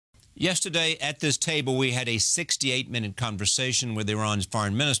Yesterday at this table, we had a 68-minute conversation with Iran's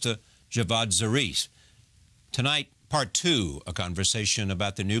Foreign Minister, Javad Zarif. Tonight, part two, a conversation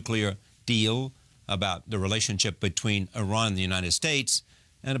about the nuclear deal, about the relationship between Iran and the United States,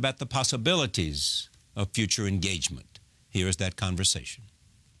 and about the possibilities of future engagement. Here is that conversation.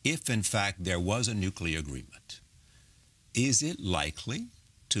 If, in fact, there was a nuclear agreement, is it likely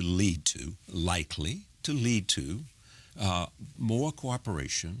to lead to more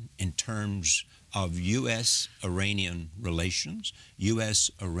cooperation in terms of U.S.-Iranian relations,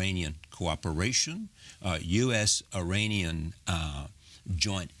 U.S.-Iranian cooperation, U.S.-Iranian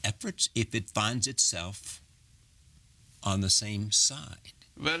joint efforts if it finds itself on the same side?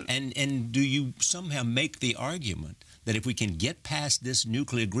 Well, and do you somehow make the argument that if we can get past this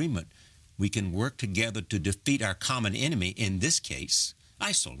nuclear agreement, we can work together to defeat our common enemy, in this case,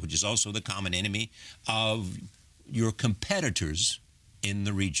 ISIL, which is also the common enemy of your competitors in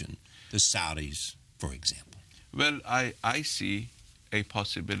the region, the Saudis, for example? Well, I see a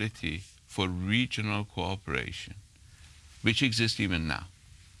possibility for regional cooperation, which exists even now,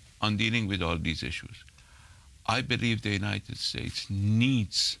 on dealing with all these issues. I believe the United States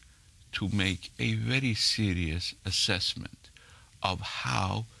needs to make a very serious assessment of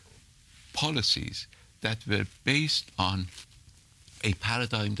how policies that were based on a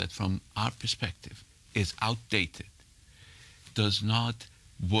paradigm that, from our perspective, is outdated, does not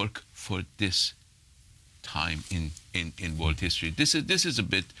work for this time in world history. This is a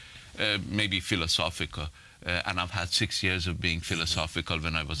bit maybe philosophical, and I've had 6 years of being philosophical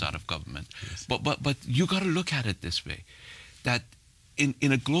when I was out of government. Yes. But you got to look at it this way, that in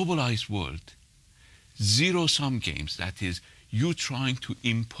a globalized world, zero-sum games, that is, you trying to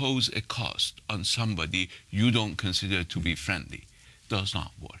impose a cost on somebody you don't consider to be friendly, does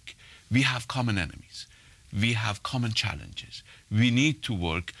not work. We have common enemies. We have common challenges. We need to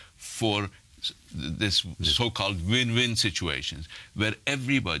work for this so-called win-win situations where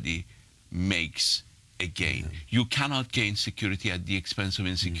everybody makes a gain. You cannot gain security at the expense of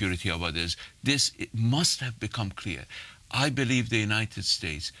insecurity of others. This must have become clear. I believe the United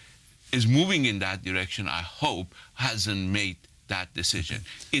States is moving in that direction. I hope hasn't made that decision.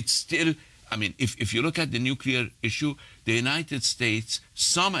 It's still, I mean, if you look at the nuclear issue, the United States,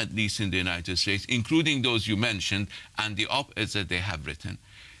 some at least in the United States, including those you mentioned and the op-eds that they have written,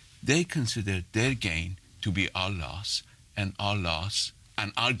 they consider their gain to be our loss and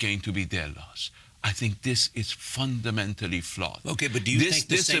our gain to be their loss. I think this is fundamentally flawed. Okay, but do you think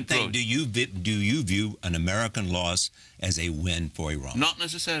the same thing? Do you view an American loss as a win for Iran? Not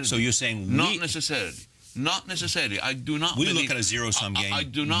necessarily. So you're saying not necessarily. Not necessarily. I do not we believe... look at a zero-sum game, I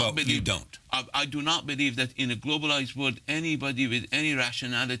do not but believe, you don't. I do not believe that in a globalized world, anybody with any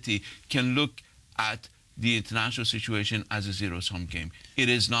rationality can look at the international situation as a zero-sum game. It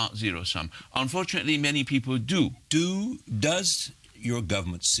is not zero-sum. Unfortunately, many people do. Does your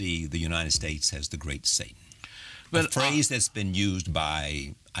government see the United States as the great Satan? Well, a phrase that's been used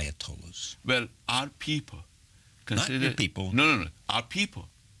by ayatollahs. Well, our people consider... Not your people. No. Our people.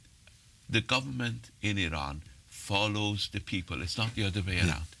 The government in Iran follows the people. It's not the other way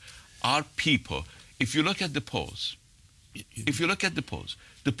around. Our people, if you look at the polls,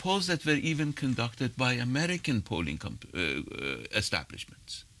 the polls that were even conducted by American polling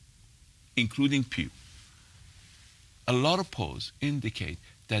establishments, including Pew, a lot of polls indicate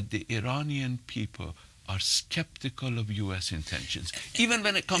that the Iranian people are skeptical of U.S. intentions, even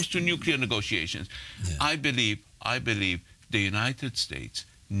when it comes to nuclear negotiations. Yeah. I believe the United States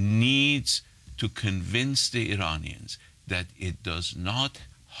needs to convince the Iranians that it does not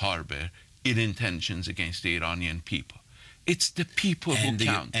harbor ill intentions against the Iranian people. It's the people who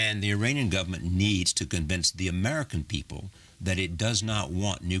count. And the Iranian government needs to convince the American people that it does not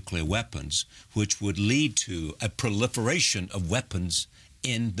want nuclear weapons, which would lead to a proliferation of weapons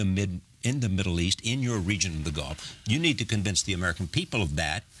in the Middle East, in your region of the Gulf. You need to convince the American people of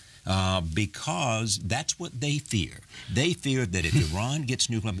that. Because that's what they fear. They fear that if Iran gets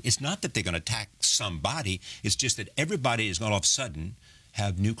nuclear, it's not that they're going to attack somebody, it's just that everybody is going to all of a sudden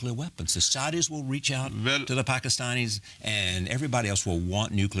have nuclear weapons. The Saudis will reach out to the Pakistanis, and everybody else will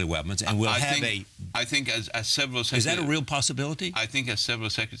want nuclear weapons, and we'll I think as several... Is that a real possibility? I think as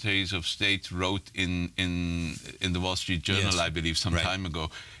several secretaries of state wrote in the Wall Street Journal, I believe, some time ago,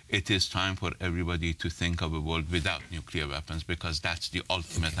 it is time for everybody to think of a world without nuclear weapons, because that's the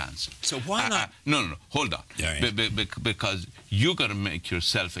ultimate answer. So why not? No, hold on. Because you got to make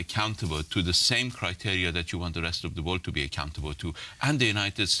yourself accountable to the same criteria that you want the rest of the world to be accountable to. And the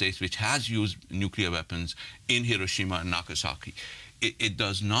United States, which has used nuclear weapons in Hiroshima and Nagasaki, it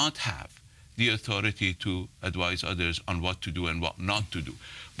does not have the authority to advise others on what to do and what not to do.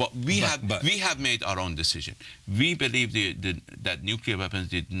 But we have made our own decision. We believe that nuclear weapons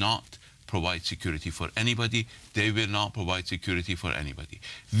did not provide security for anybody. They will not provide security for anybody.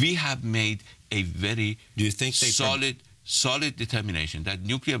 We have made a very solid determination that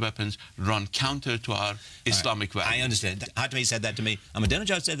nuclear weapons run counter to our Islamic values. I understand. Hatami said that to me.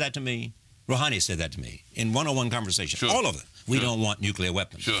 Ahmadinejad said that to me. Rouhani said that to me in one-on-one conversation. Sure. All of them. We don't want nuclear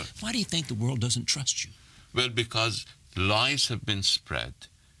weapons. Sure. Why do you think the world doesn't trust you? Well, because lies have been spread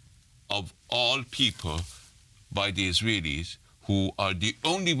of all people by the Israelis, who are the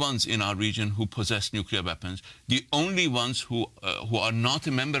only ones in our region who possess nuclear weapons, the only ones who are not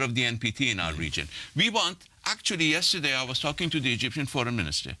a member of the NPT in our region. We want, actually yesterday I was talking to the Egyptian foreign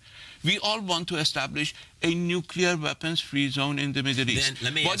minister, we all want to establish a nuclear weapons-free zone in the Middle East.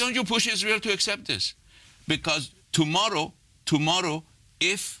 Why don't you push Israel to accept this? Because tomorrow,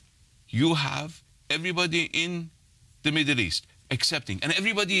 if you have everybody in the Middle East accepting, and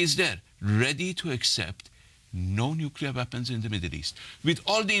everybody is there, ready to accept no nuclear weapons in the Middle East, with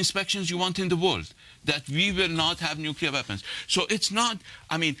all the inspections you want in the world, that we will not have nuclear weapons. So it's not,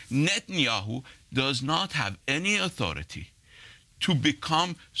 I mean, Netanyahu does not have any authority to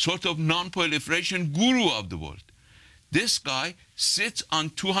become sort of non-proliferation guru of the world. This guy sits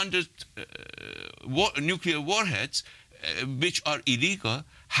on 200 nuclear warheads, which are illegal,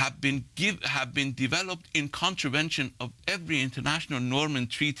 have been developed in contravention of every international norm and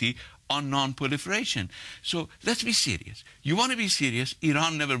treaty on non-proliferation. So let's be serious. You want to be serious?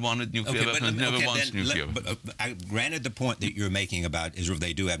 Iran never wanted nuclear weapons, never wants nuclear weapons. I granted the point that you're making about Israel.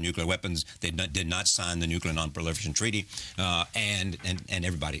 They do have nuclear weapons. They did not sign the Nuclear Non-Proliferation Treaty, and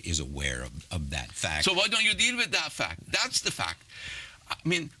everybody is aware of that fact. So why don't you deal with that fact? That's the fact. I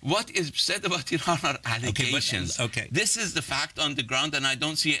mean, what is said about Iran are allegations. Okay. This is the fact on the ground, and I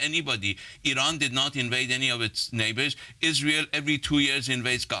don't see anybody. Iran did not invade any of its neighbors. Israel, every 2 years,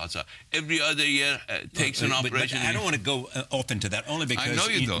 invades Gaza. Every other year takes an operation. But I don't want to go off into that, only because... I know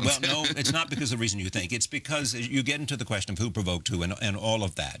you don't. Well, no, it's not because of the reason you think. It's because you get into the question of who provoked who, and all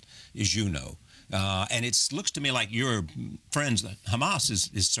of that, as you know. And it looks to me like your friends, Hamas,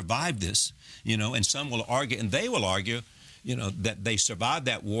 has survived this, you know, and some will argue, and they will argue, you know, that they survived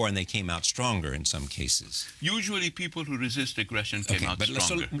that war and they came out stronger in some cases. Usually people who resist aggression came out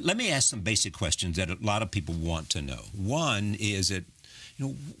stronger. So let me ask some basic questions that a lot of people want to know. One is that, you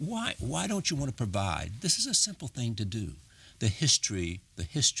know, why don't you want to provide? This is a simple thing to do. The history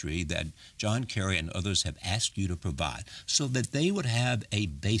that John Kerry and others have asked you to provide, so that they would have a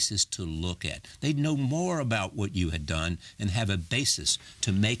basis to look at. They'd know more about what you had done and have a basis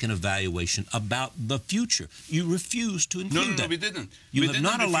to make an evaluation about the future. You refused to include that. No, we didn't. You have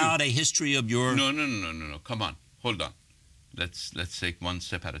not allowed a history of your... No. Come on. Hold on. Let's take one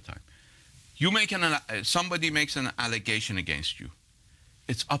step at a time. You make somebody makes an allegation against you.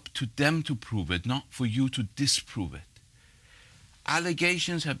 It's up to them to prove it, not for you to disprove it.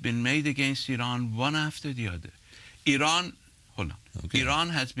 Allegations have been made against Iran one after the other. Iran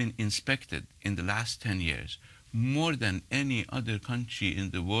has been inspected in the last 10 years more than any other country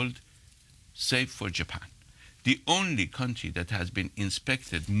in the world, save for Japan. The only country that has been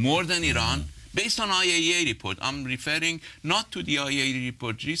inspected more than Iran, based on IAEA report, I'm referring not to the IAEA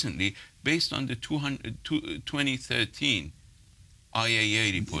report recently, based on the 2013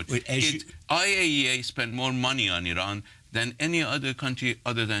 IAEA report. IAEA spent more money on Iran than any other country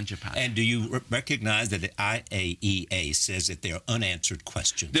other than Japan. And do you recognize that the IAEA says that there are unanswered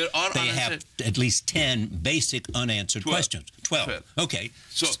questions? There are They have at least 10 basic unanswered questions. 12. Okay.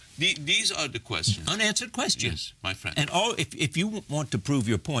 So these are the questions. Unanswered questions. Yes, my friend. And if you want to prove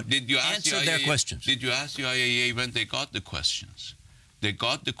your point, answer their questions. Did you ask the IAEA when they got the questions? They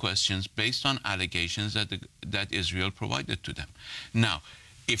got the questions based on allegations that Israel provided to them. Now,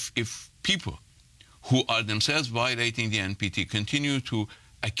 if people who are themselves violating the NPT continue to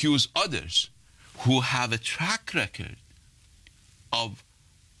accuse others who have a track record of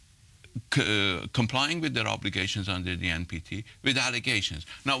complying with their obligations under the NPT with allegations.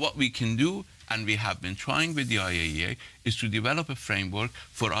 Now, what we can do, and we have been trying with the IAEA, is to develop a framework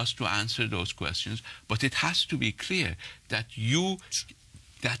for us to answer those questions, but it has to be clear that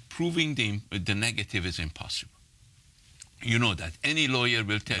proving the negative is impossible. You know that. Any lawyer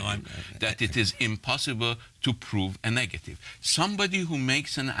will tell you that it is impossible to prove a negative. Somebody who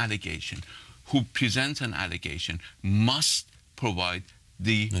makes an allegation, who presents an allegation, must provide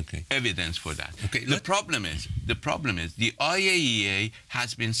the evidence for that. The problem is the IAEA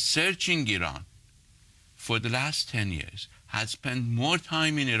has been searching Iran for the last 10 years, has spent more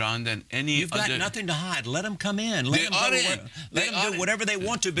time in Iran than any You've got other... nothing to hide. Let them come in. Let them do whatever they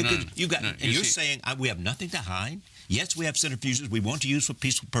want to, because you're saying we have nothing to hide. Yes, we have centrifuges we want to use for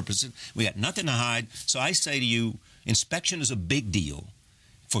peaceful purposes. We got nothing to hide. So I say to you, inspection is a big deal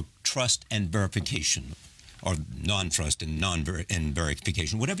for trust and verification, or non-trust and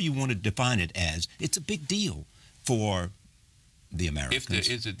verification, whatever you want to define it as. It's a big deal for the Americans. If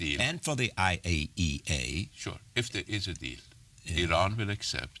there is a deal. And for the IAEA. Sure. If there is a deal, Iran will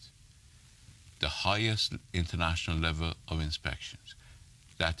accept the highest international level of inspections.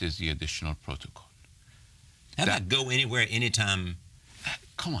 That is the additional protocol. How about go anywhere, anytime?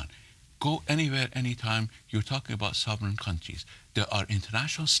 Come on. Go anywhere, anytime. You're talking about sovereign countries. There are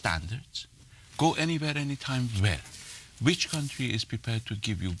international standards. Go anywhere, anytime, where? Which country is prepared to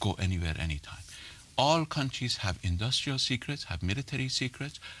give you go anywhere, anytime? All countries have industrial secrets, have military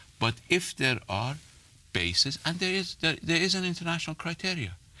secrets, but if there are bases, and there is an international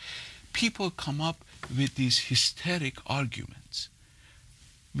criteria, people come up with these hysteric arguments.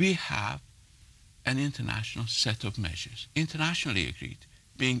 We have an international set of measures, internationally agreed,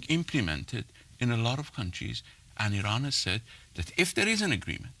 being implemented in a lot of countries, and Iran has said that if there is an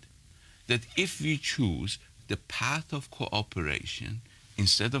agreement, that if we choose the path of cooperation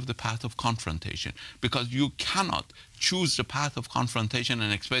instead of the path of confrontation, because you cannot choose the path of confrontation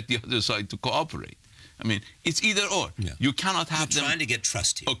and expect the other side to cooperate. I mean, it's either or. Yeah. You cannot have them. We're trying to get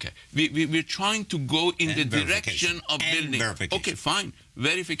trust here. Okay. We're trying to go in the direction of building. Verification. Okay, fine.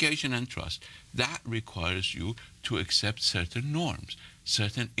 Verification and trust. That requires you to accept certain norms,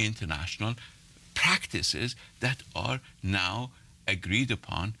 certain international practices that are now agreed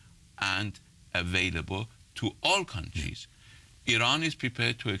upon and available to all countries. Iran is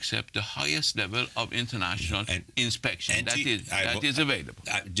prepared to accept the highest level of international inspection that is available.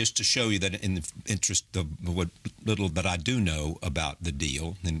 Just to show you that in the interest of what little that I do know about the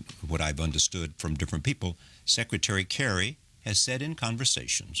deal and what I've understood from different people, Secretary Kerry has said in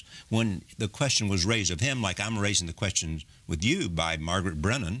conversations, when the question was raised of him, like I'm raising the questions with you by Margaret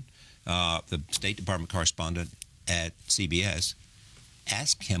Brennan, the State Department correspondent at CBS,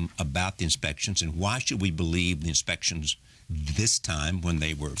 ask him about the inspections and why should we believe the inspections this time when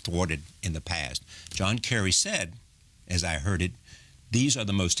they were thwarted in the past. John Kerry said, as I heard it, these are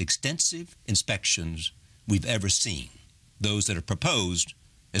the most extensive inspections we've ever seen, those that are proposed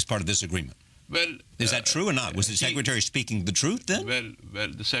as part of this agreement. Well, is that true or not? Was the Secretary speaking the truth then? Well,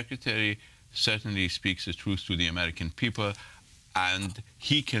 the Secretary certainly speaks the truth to the American people, and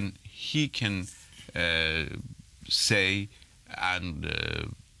he can say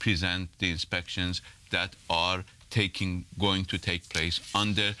and present the inspections that are going to take place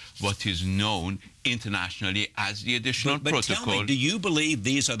under what is known internationally as the additional protocol. Tell me, do you believe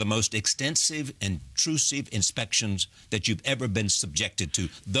these are the most extensive, intrusive inspections that you've ever been subjected to?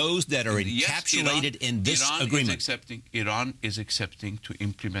 Those that are encapsulated in this agreement? Iran is accepting to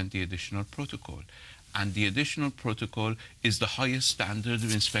implement the additional protocol. And the additional protocol is the highest standard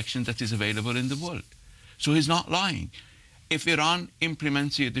of inspection that is available in the world. So he's not lying. If Iran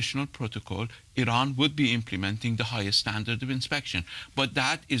implements the additional protocol, Iran would be implementing the highest standard of inspection. But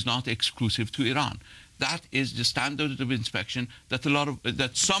that is not exclusive to Iran. That is the standard of inspection that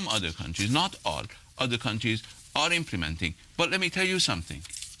that some other countries, not all other countries, are implementing. But let me tell you something.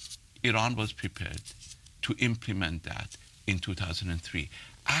 Iran was prepared to implement that in 2003.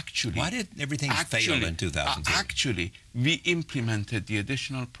 Actually, why did everything fail in 2003? Actually, we implemented the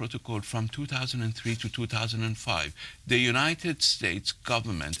additional protocol from 2003 to 2005. The United States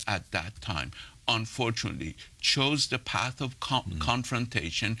government at that time, unfortunately, chose the path of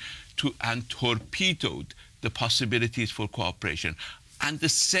confrontation and torpedoed the possibilities for cooperation. And the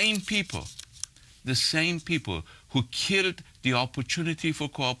same people who killed the opportunity for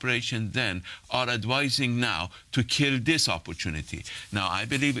cooperation then are advising now to kill this opportunity. Now, I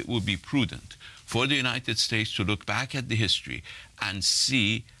believe it would be prudent for the United States to look back at the history and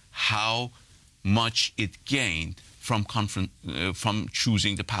see how much it gained from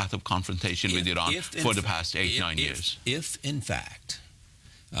choosing the path of confrontation with Iran for the past 8-9 years. If, in fact,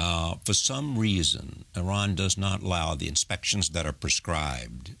 for some reason, Iran does not allow the inspections that are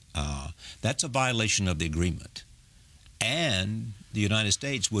prescribed, that's a violation of the agreement. And the United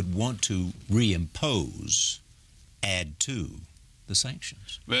States would want to reimpose, add to the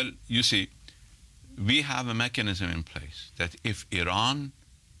sanctions. Well, you see, we have a mechanism in place that if Iran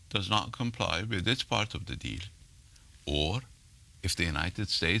does not comply with its part of the deal, or if the United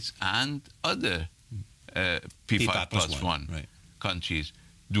States and other P5+1 countries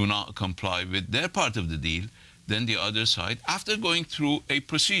do not comply with their part of the deal, then the other side, after going through a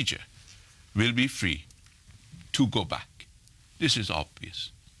procedure, will be free to go back. This is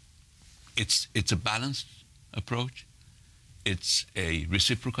obvious. It's a balanced approach. It's a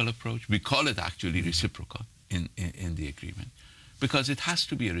reciprocal approach. We call it actually reciprocal in the agreement, because it has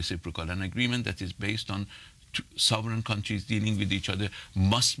to be a reciprocal. An agreement that is based on sovereign countries dealing with each other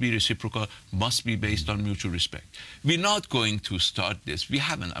must be reciprocal, must be based on mutual respect. We're not going to start this. We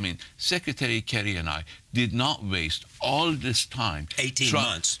haven't. I mean, Secretary Kerry and I did not waste all this time. 18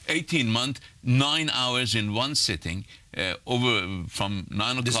 months. 18 months, 9 hours in one sitting, over from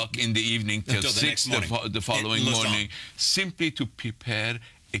 9 o'clock in the evening till 6 the following morning, simply to prepare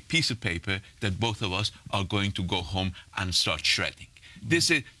a piece of paper that both of us are going to go home and start shredding.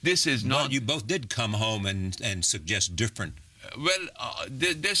 This is not. Well, you both did come home and suggest different.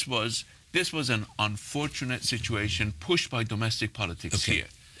 This was an unfortunate situation pushed by domestic politics here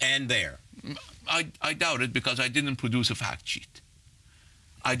and there. I doubt it, because I didn't produce a fact sheet.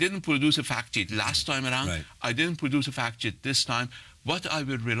 I didn't produce a fact sheet last time around. Right. I didn't produce a fact sheet this time. What I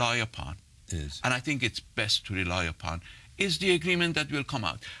will rely upon is, and I think it's best to rely upon, is the agreement that will come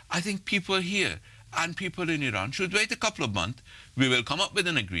out. I think people here and people in Iran should wait a couple of months. We will come up with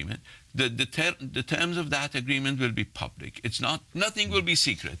an agreement. The terms of that agreement will be public. It's not, nothing will be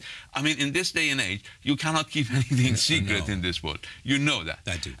secret. I mean, in this day and age, you cannot keep anything secret in this world. You know that.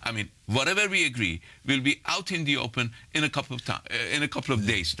 I do. I mean, whatever we agree will be out in the open in a couple of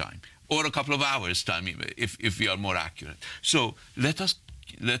days' time, or a couple of hours' time, if we are more accurate. So let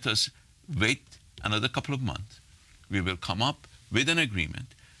us wait another couple of months. We will come up with an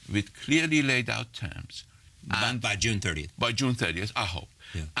agreement with clearly laid out terms. And by June 30th. By June 30th, I hope.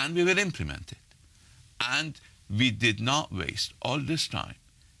 Yeah. And we will implement it. And we did not waste all this time,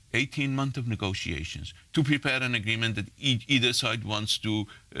 18 months of negotiations, to prepare an agreement that either side wants to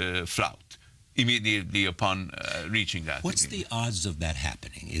flout immediately upon reaching that What's agreement. the odds of that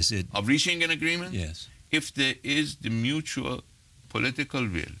happening? Is it... Of reaching an agreement? Yes. If there is the mutual political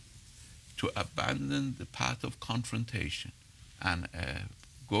will to abandon the path of confrontation and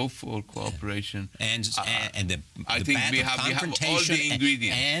go for cooperation. And the I the think path we of have all confrontation the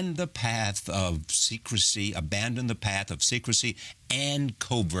ingredients. and the path of secrecy, abandon the path of secrecy and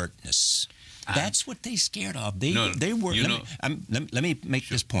covertness. That's what they scared of. They were. Let me make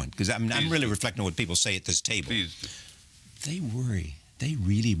this point, because I'm really reflecting on what people say at this table. Please. They worry. They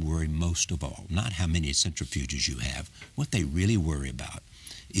really worry most of all, not how many centrifuges you have. What they really worry about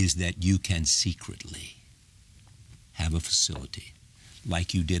is that you can secretly have a facility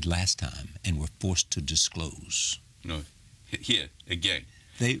like you did last time and were forced to disclose. No, here, again.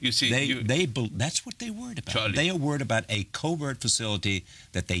 That's what they worried about. Charlie. They are worried about a covert facility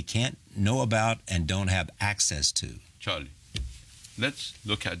that they can't know about and don't have access to. Charlie, let's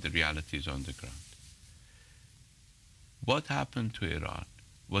look at the realities on the ground. What happened to Iran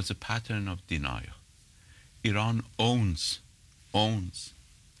was a pattern of denial. Iran owns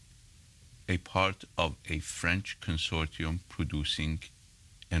a part of a French consortium producing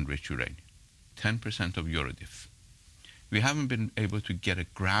enriched uranium, 10% of Eurodif. We haven't been able to get a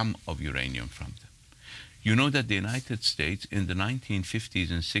gram of uranium from them. You know that the United States in the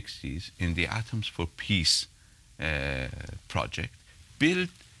 1950s and 60s, in the Atoms for Peace project, built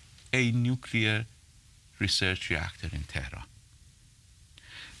a nuclear research reactor in Tehran.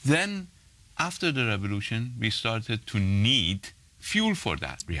 Then, after the revolution, we started to need fuel for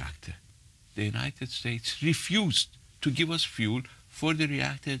that reactor. The United States refused to give us fuel for the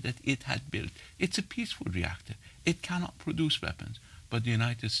reactor that it had built. It's a peaceful reactor. It cannot produce weapons, but the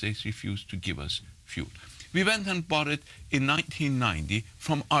United States refused to give us fuel. We went and bought it in 1990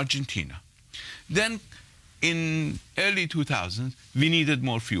 from Argentina. Then, in early 2000s, we needed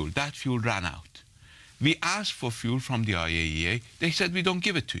more fuel. That fuel ran out. We asked for fuel from the IAEA. They said, we don't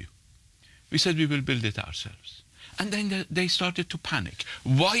give it to you. We said, we will build it ourselves. And then they started to panic.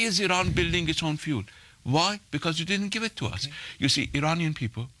 Why is Iran building its own fuel? Why? Because you didn't give it to us. You see, Iranian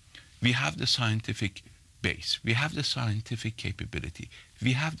people, we have the scientific base. We have the scientific capability.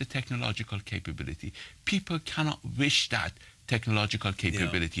 We have the technological capability. People cannot wish that technological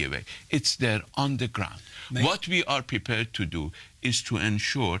capability away. It's there on the ground. What we are prepared to do is to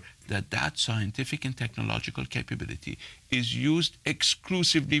ensure that that scientific and technological capability is used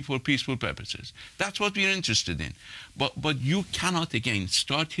exclusively for peaceful purposes. That's what we're interested in. But you cannot, again,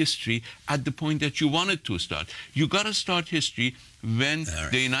 start history at the point that you wanted to start. You got to start history when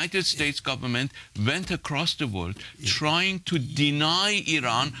the United States government went across the world trying to deny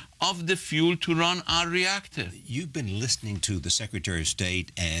Iran of the fuel to run our reactor. You've been listening to the Secretary of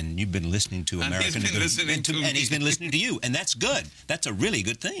State, and you've been listening to American... And he's been listening to you, and that's good. That's a really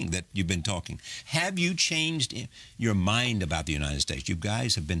good thing that you've been talking. Have you changed your mind about the United States? You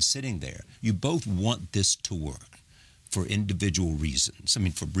guys have been sitting there. You both want this to work for individual reasons. I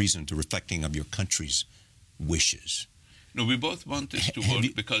mean, for reasons to reflecting of your country's wishes. No, we both want this to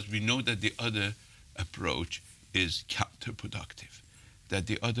work because we know that the other approach is counterproductive, that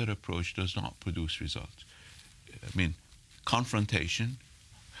the other approach does not produce results. I mean, confrontation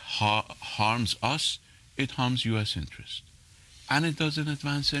harms us, it harms U.S. interest, and it doesn't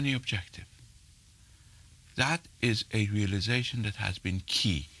advance any objective. That is a realization that has been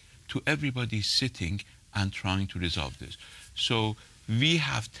key to everybody sitting and trying to resolve this. So we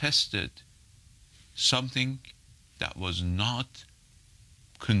have tested something that was not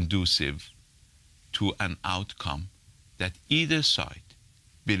conducive to an outcome that either side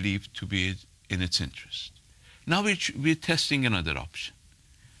believed to be in its interest. Now we're testing another option,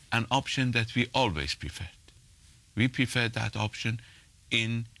 an option that we always preferred. We preferred that option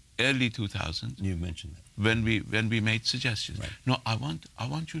in early 2000s. You mentioned that. When we made suggestions. Right. No, I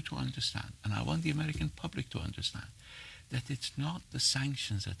want you to understand, and I want the American public to understand, that it's not the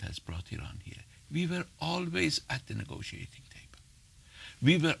sanctions that has brought Iran here. We were always at the negotiating table.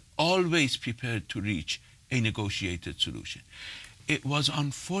 We were always prepared to reach a negotiated solution. It was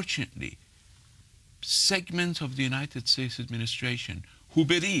unfortunately segments of the United States administration who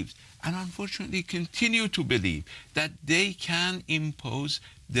believed, and unfortunately continue to believe, that they can impose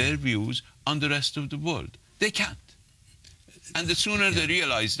their views on the rest of the world. They can't. And the sooner they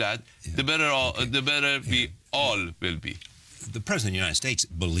realize that, the better we all will be. The President of the United States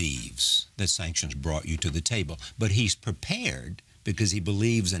believes that sanctions brought you to the table, but he's prepared because he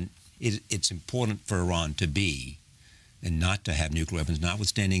believes it's important for Iran to be and not to have nuclear weapons,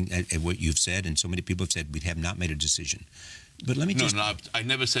 notwithstanding what you've said, and so many people have said we have not made a decision. But let me just... No, I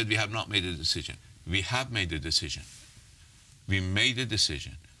never said we have not made a decision. We have made a decision. We made a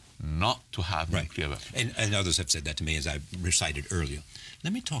decision not to have nuclear weapons. And others have said that to me, as I recited earlier.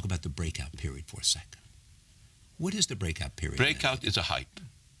 Let me talk about the breakout period for a second. What is the breakout period? Breakout is a hype.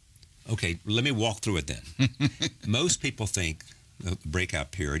 Okay, let me walk through it then. Most people think the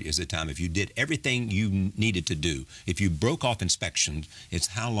breakout period is the time if you did everything you needed to do. If you broke off inspections, it's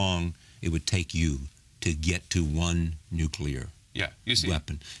how long it would take you to get to one nuclear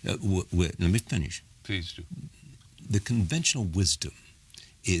weapon. Let me finish. Please do. The conventional wisdom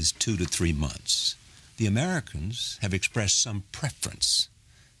is 2 to 3 months. The Americans have expressed some preference,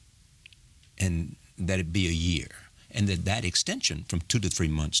 and that it be a year, and that extension from 2 to 3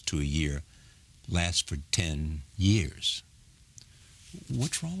 months to a year lasts for 10 years.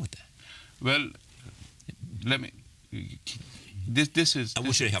 What's wrong with that? Well, let me... This is... I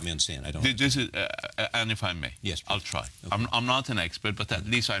wish you to help me understand. I don't... This is... and if I may, yes, I'll try. Okay. I'm not an expert, but at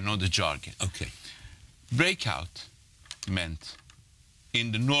least I know the jargon. Okay. Breakout meant,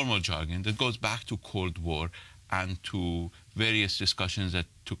 in the normal jargon, that goes back to Cold War and to various discussions that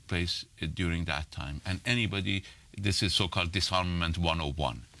took place during that time. And anybody, this is so-called disarmament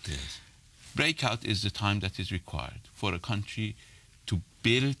 101. Yes. Breakout is the time that is required for a country to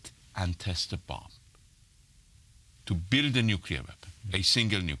build and test a bomb, to build a nuclear weapon, a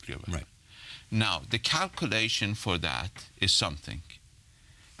single nuclear weapon. Right. Now, the calculation for that is something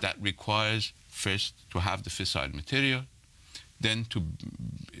that requires first to have the fissile material, then to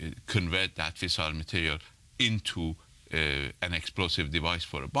convert that fissile material into an explosive device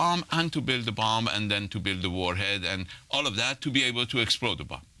for a bomb, and to build the bomb, and then to build the warhead, and all of that to be able to explode the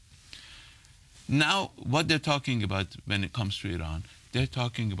bomb. Now, what they're talking about when it comes to Iran, they're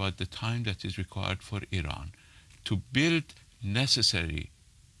talking about the time that is required for Iran to build necessary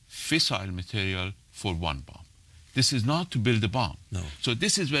fissile material for one bomb. This is not to build a bomb. No. So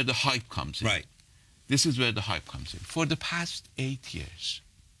this is where the hype comes in. Right. This is where the hype comes in. For the past 8 years,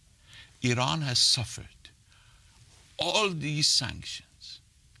 Iran has suffered all these sanctions,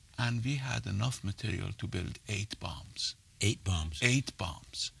 and we had enough material to build 8 bombs. 8 bombs? 8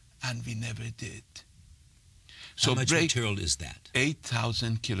 bombs, and we never did. How much material is that?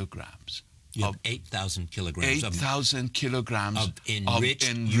 8,000 kilograms. You have 8,000 kilograms 8,000 kilograms of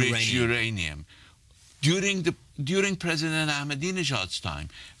enriched uranium. During President Ahmadinejad's time,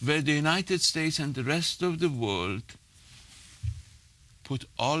 where the United States and the rest of the world put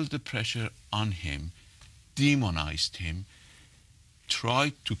all the pressure on him, demonized him,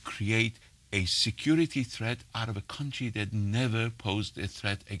 tried to create a security threat out of a country that never posed a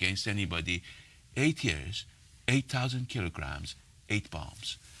threat against anybody. 8 years, 8,000 kilograms, 8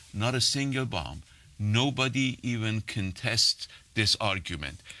 bombs. Not a single bomb, Nobody even contests this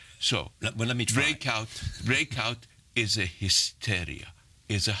argument. So, well, let me try. Breakout is a hysteria,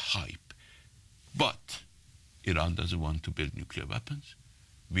 is a hype. But Iran doesn't want to build nuclear weapons.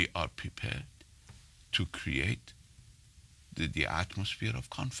 We are prepared to create the atmosphere of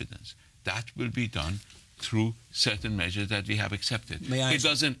confidence. That will be done through certain measures that we have accepted.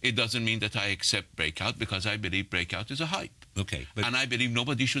 It doesn't mean that I accept breakout, because I believe breakout is a hype. Okay. And I believe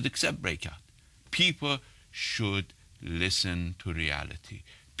nobody should accept breakout. People should listen to reality.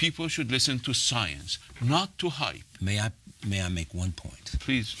 People should listen to science, not to hype. May I make one point?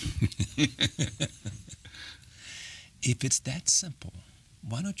 Please. If it's that simple,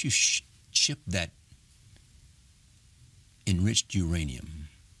 why don't you ship that enriched uranium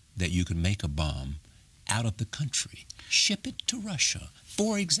that you can make a bomb out of the country? Ship it to Russia,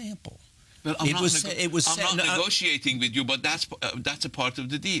 for example. Well, I'm not negotiating with you, but that's a part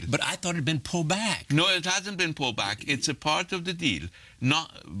of the deal. But I thought it had been pulled back. No, it hasn't been pulled back. It's a part of the deal.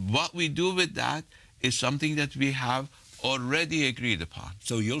 What we do with that is something that we have already agreed upon.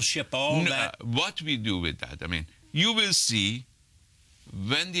 So you'll ship all that? What we do with that, I mean, you will see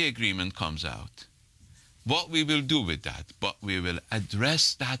when the agreement comes out what we will do with that, but we will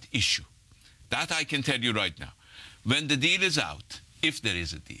address that issue. That I can tell you right now. When the deal is out, if there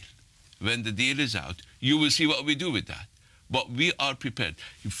is a deal, when the deal is out, you will see what we do with that. But we are prepared.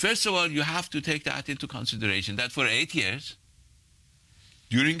 First of all, you have to take that into consideration, that for 8 years,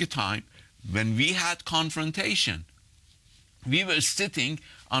 during a time when we had confrontation, we were sitting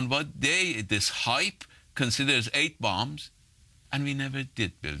on what this hype considers 8 bombs, and we never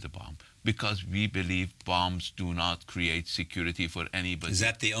did build a bomb, because we believe bombs do not create security for anybody. Is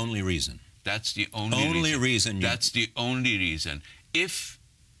that the only reason? That's the only reason. That's the only reason.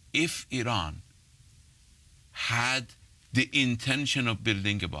 If Iran had the intention of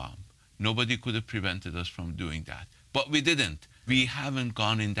building a bomb, nobody could have prevented us from doing that. But we didn't. We haven't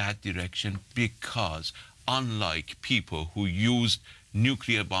gone in that direction because, unlike people who used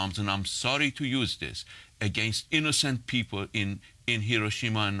nuclear bombs, and I'm sorry to use this, against innocent people in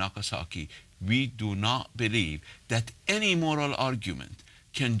Hiroshima and Nagasaki, we do not believe that any moral argument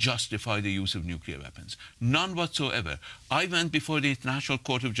can justify the use of nuclear weapons. None whatsoever. I went before the International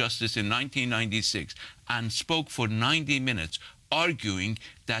Court of Justice in 1996 and spoke for 90 minutes arguing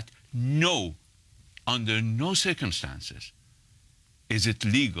that no, under no circumstances is it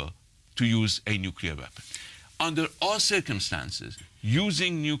legal to use a nuclear weapon. Under all circumstances,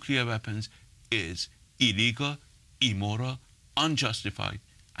 using nuclear weapons is illegal, immoral, unjustified,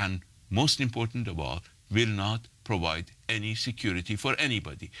 and most important of all, will not provide any security for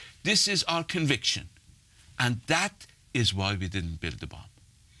anybody. This is our conviction. And that is why we didn't build the bomb.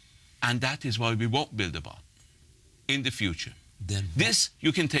 And that is why we won't build a bomb in the future. Then this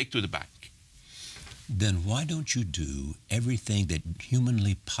you can take to the bank. Then why don't you do everything that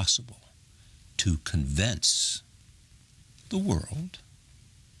humanly possible to convince the world,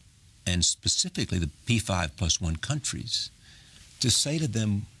 and specifically the P5+1 countries, to say to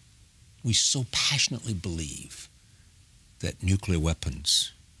them, we so passionately believe that nuclear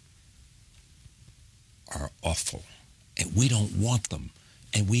weapons are awful, and we don't want them,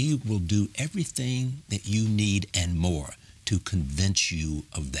 and we will do everything that you need and more to convince you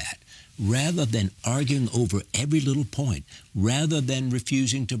of that, rather than arguing over every little point, rather than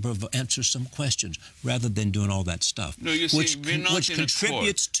refusing to answer some questions, rather than doing all that stuff, no, you see, which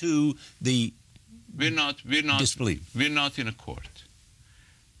contributes to the disbelief. We're not in a court.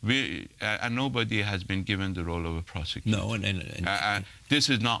 And nobody has been given the role of a prosecutor. No, and this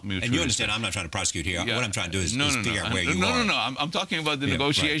is not mutual. And you understand, I'm not trying to prosecute here. Yeah. What I'm trying to do is figure out where you are. No. I'm talking about the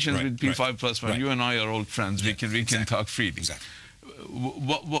negotiations with P5+1. Right. You and I are old friends. Yeah, we can talk freely. Exactly.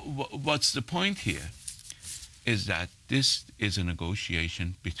 What's the point here is that this is a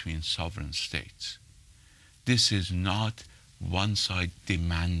negotiation between sovereign states. This is not one side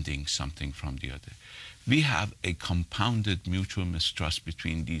demanding something from the other. We have a compounded mutual mistrust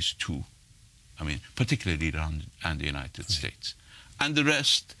between these two, I mean, particularly Iran and the United States. And the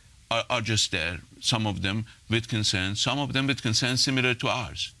rest are just there, some of them with concerns, some of them with concerns similar to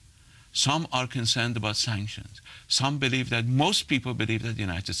ours. Some are concerned about sanctions. Some believe that, most people believe that the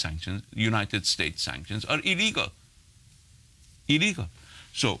United States sanctions are illegal. Illegal.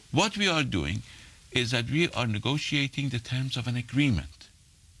 So what we are doing is that we are negotiating the terms of an agreement,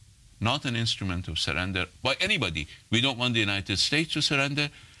 not an instrument of surrender by anybody. We don't want the United States to surrender.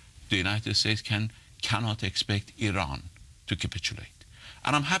 The United States cannot expect Iran to capitulate.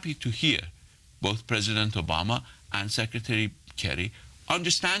 And I'm happy to hear both President Obama and Secretary Kerry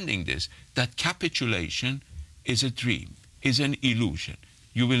understanding this, that capitulation is a dream, is an illusion.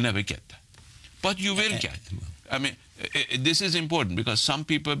 You will never get that. But you will get. I mean, this is important because some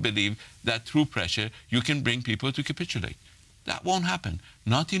people believe that through pressure you can bring people to capitulate. That won't happen.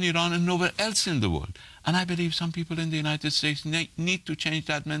 Not in Iran and nowhere else in the world. And I believe some people in the United States need to change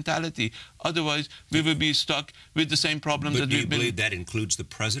that mentality. Otherwise, we will be stuck with the same problems that we've been. Do you believe that includes the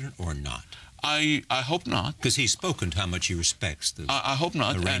president or not? I hope not. Because he's spoken to how much he respects the I hope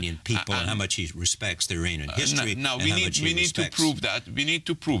not. Iranian people and how much he respects the Iranian history. No, we need to prove that. We need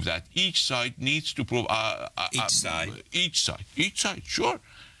to prove that. Each side needs to prove. Each side, sure.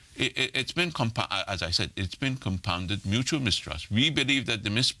 It's been, as I said, it's been compounded mutual mistrust. We believe that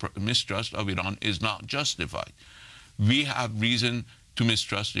the mistrust of Iran is not justified. We have reason to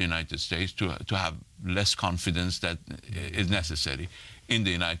mistrust the United States, to have less confidence that is necessary in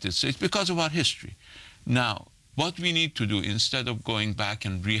the United States because of our history. Now, what we need to do, instead of going back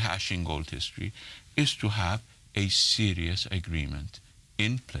and rehashing old history, is to have a serious agreement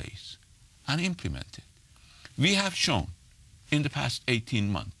in place and implement it. We have shown in the past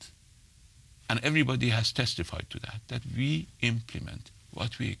 18 months, and everybody has testified to that, that we implement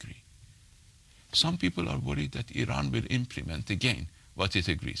what we agree. Some people are worried that Iran will implement again what it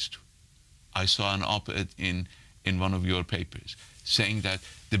agrees to. I saw an op-ed in one of your papers saying that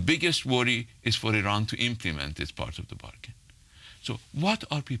the biggest worry is for Iran to implement its part of the bargain. So what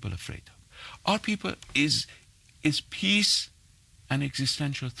are people afraid of? Our people is peace an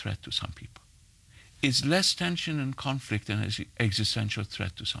existential threat to some people? Is less tension and conflict an existential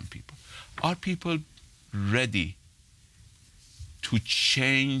threat to some people? Are people ready to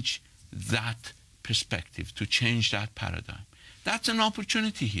change that perspective, to change that paradigm? That's an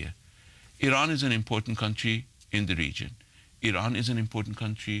opportunity here. Iran is an important country in the region. Iran is an important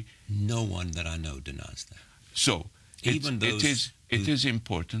country. No one that I know denies that. So it is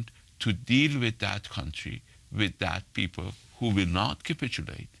important to deal with that country, with that people who will not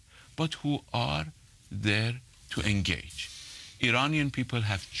capitulate, but who are there to engage. Iranian people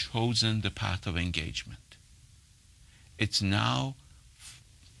have chosen the path of engagement. It's now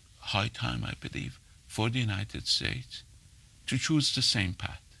high time, I believe, for the United States to choose the same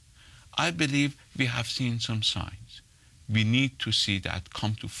path. I believe we have seen some signs. We need to see that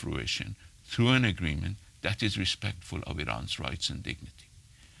come to fruition through an agreement that is respectful of Iran's rights and dignity.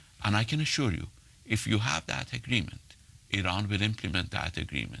 And I can assure you, if you have that agreement, Iran will implement that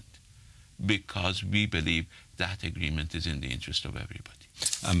agreement because we believe that agreement is in the interest of everybody.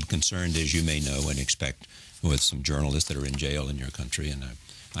 I'm concerned, as you may know and expect, with some journalists that are in jail in your country, and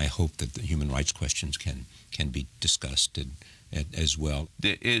I hope that the human rights questions can be discussed as well.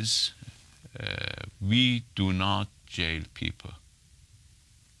 There is, we do not jail people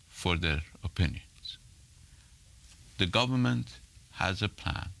for their opinions. The government has a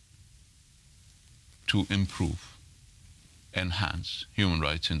plan to improve, enhance human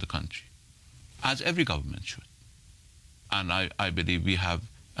rights in the country, as every government should. And I believe we have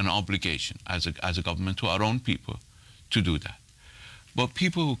an obligation as a government to our own people to do that. But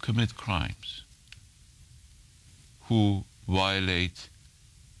people who commit crimes, who violate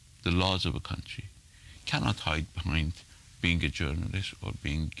the laws of a country, cannot hide behind being a journalist or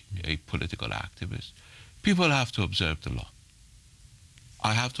being a political activist. People have to observe the law.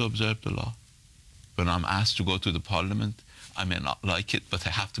 I have to observe the law. When I'm asked to go to the parliament, I may not like it, but I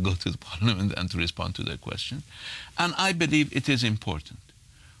have to go to the parliament and to respond to their question. And I believe it is important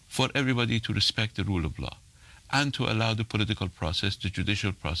for everybody to respect the rule of law and to allow the political process, the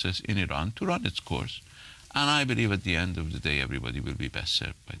judicial process in Iran to run its course. And I believe at the end of the day, everybody will be best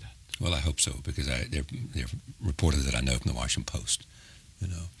served by that. Well, I hope so, because there are reporters that I know from the Washington Post,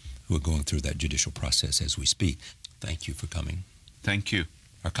 who are going through that judicial process as we speak. Thank you for coming. Thank you.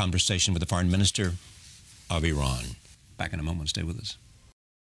 Our conversation with the Foreign Minister of Iran. Back in a moment. Stay with us.